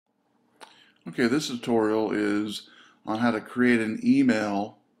Okay, this tutorial is on how to create an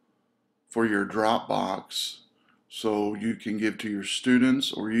email for your Dropbox so you can give to your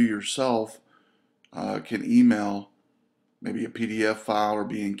students, or you yourself can email maybe a PDF file or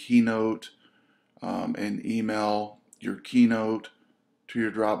be in Keynote, and email your Keynote to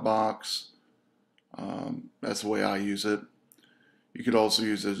your Dropbox. That's the way I use it. You could also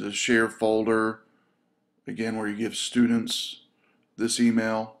use it as a share folder, again, where you give students this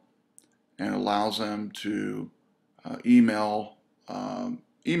email and allows them to email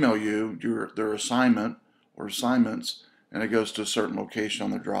you their assignment or assignments, and it goes to a certain location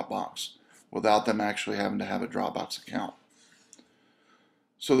on their Dropbox without them actually having to have a Dropbox account.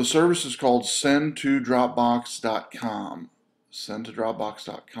 So the service is called sendtodropbox.com.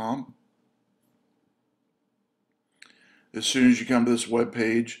 Sendtodropbox.com. As soon as you come to this web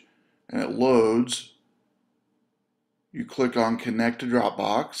page and it loads, you click on Connect to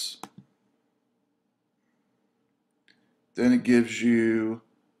Dropbox. Then it gives you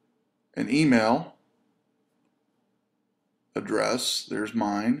an email address. There's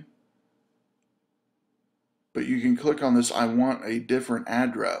mine. But you can click on this, I want a different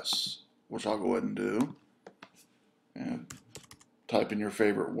address, which I'll go ahead and do. And type in your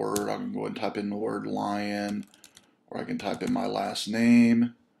favorite word. I can go ahead and type in the word lion, or I can type in my last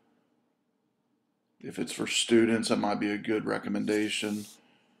name. If it's for students, that might be a good recommendation.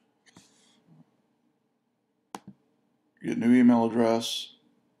 Get new email address.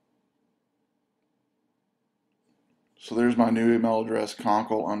 So there's my new email address,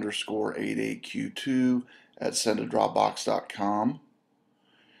 conkle_88q2@sendtodropbox.com.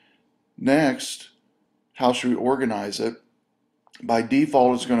 Next, how should we organize it? By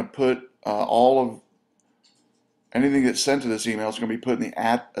default, it's going to put all of anything that's sent to this email is going to be put in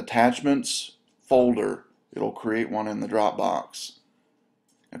the attachments folder. It'll create one in the Dropbox.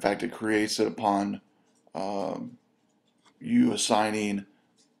 In fact, it creates it upon you assigning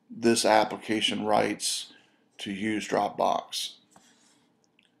this application rights to use Dropbox.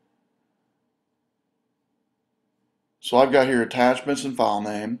 So I've got here attachments and file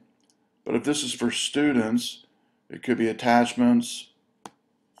name, but if this is for students, it could be attachments,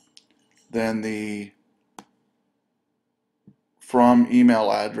 then the from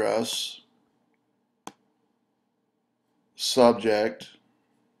email address, subject,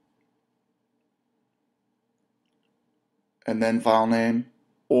 and then file name,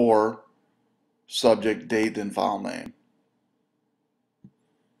 or subject, date, then file name.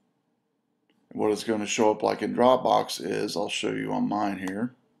 What it's going to show up like in Dropbox is, I'll show you on mine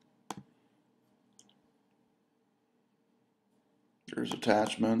here. There's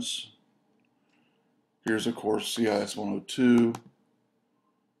attachments. Here's, of course, CIS 102.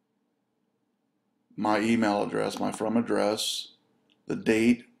 My email address, my from address, the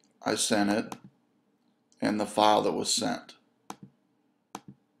date I sent it, and the file that was sent.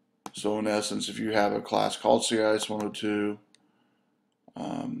 So in essence, if you have a class called CIS 102,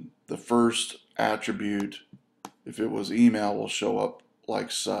 the first attribute, if it was email, will show up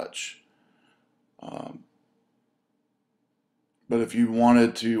like such. But if you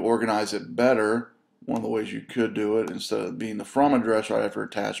wanted to organize it better, one of the ways you could do it, instead of being the from address right after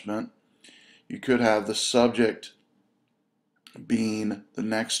attachment, you could have the subject being the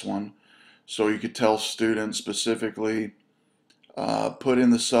next one. So you could tell students specifically, put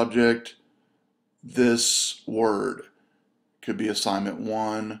in the subject this word. Could be assignment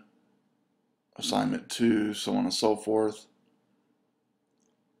 1, assignment 2, so on and so forth.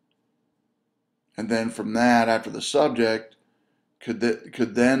 And then from that, after the subject, could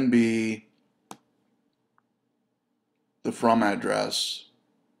then be the from address,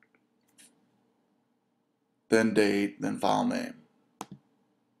 then date, then file name.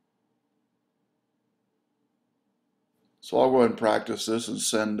 So I'll go ahead and practice this and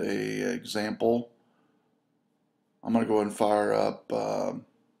send a example. I'm going to go ahead and fire up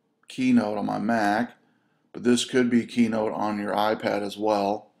Keynote on my Mac, but this could be Keynote on your iPad as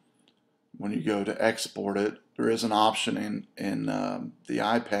well. When you go to export it, there is an option in the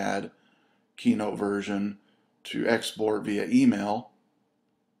iPad Keynote version to export via email.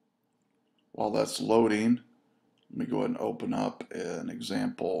 While that's loading, let me go ahead and open up an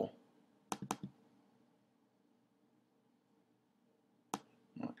example.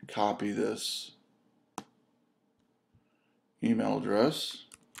 I'll copy this email address.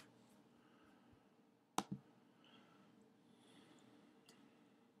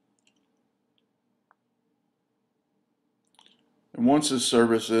 And once this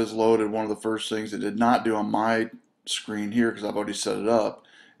service is loaded, one of the first things it did not do on my screen here, because I've already set it up,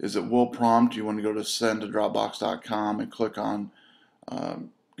 is it will prompt you when you go to sendtodropbox.com and click on,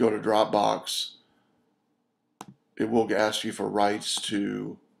 go go to Dropbox, it will ask you for rights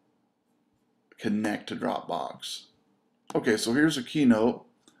to connect to Dropbox. Okay, so here's a keynote,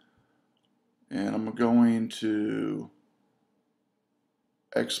 and I'm going to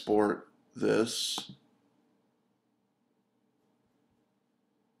export this.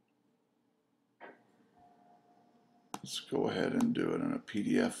 Let's go ahead and do it in a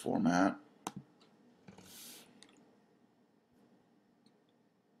PDF format.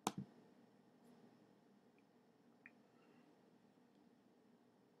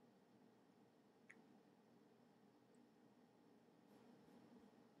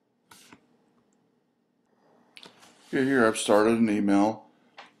 Okay, here I've started an email,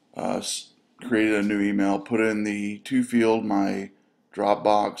 created a new email, put in the to field my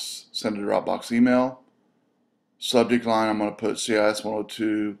Dropbox, send a Dropbox email. Subject line, I'm going to put CIS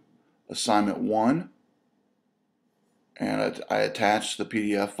 102 assignment 1, and I attached the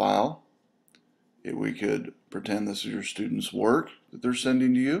PDF file. We could pretend this is your student's work that they're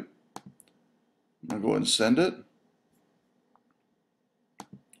sending to you. I'm going to go ahead and send it.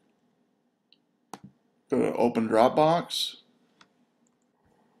 Go to open Dropbox.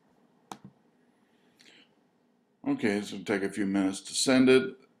 Okay, this will take a few minutes to send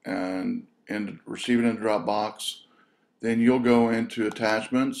it and receive it in Dropbox. Then you'll go into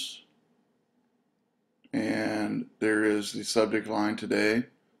attachments, and there is the subject line today,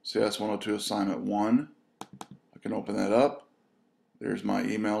 CS 102 assignment 1. I can open that up. There's my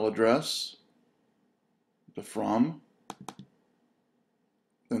email address, the from,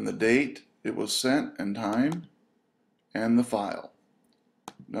 then the date it was sent and time, and the file.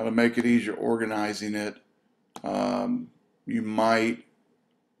 Now, to make it easier organizing it, you might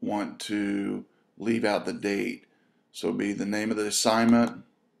want to leave out the date. So it'll be the name of the assignment,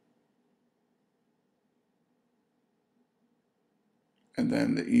 and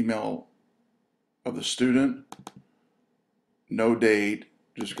then the email of the student, no date,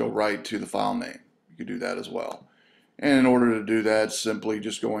 just go right to the file name. You could do that as well. And in order to do that, simply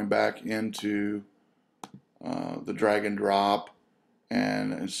just going back into the drag and drop,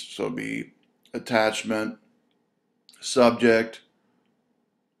 and so it'll be attachment, subject,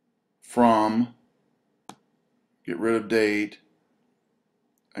 from, get rid of date,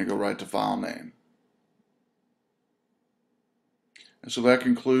 and go right to file name. And so that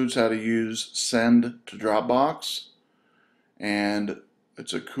concludes how to use Send to Dropbox, and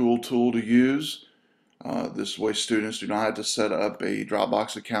it's a cool tool to use. This way students do not have to set up a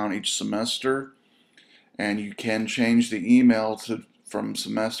Dropbox account each semester, and you can change the email from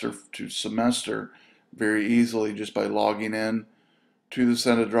semester to semester very easily just by logging in to the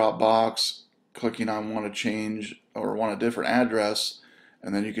Send to Dropbox, clicking on want to change or want a different address,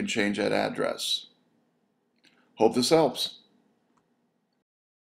 and then you can change that address. Hope this helps.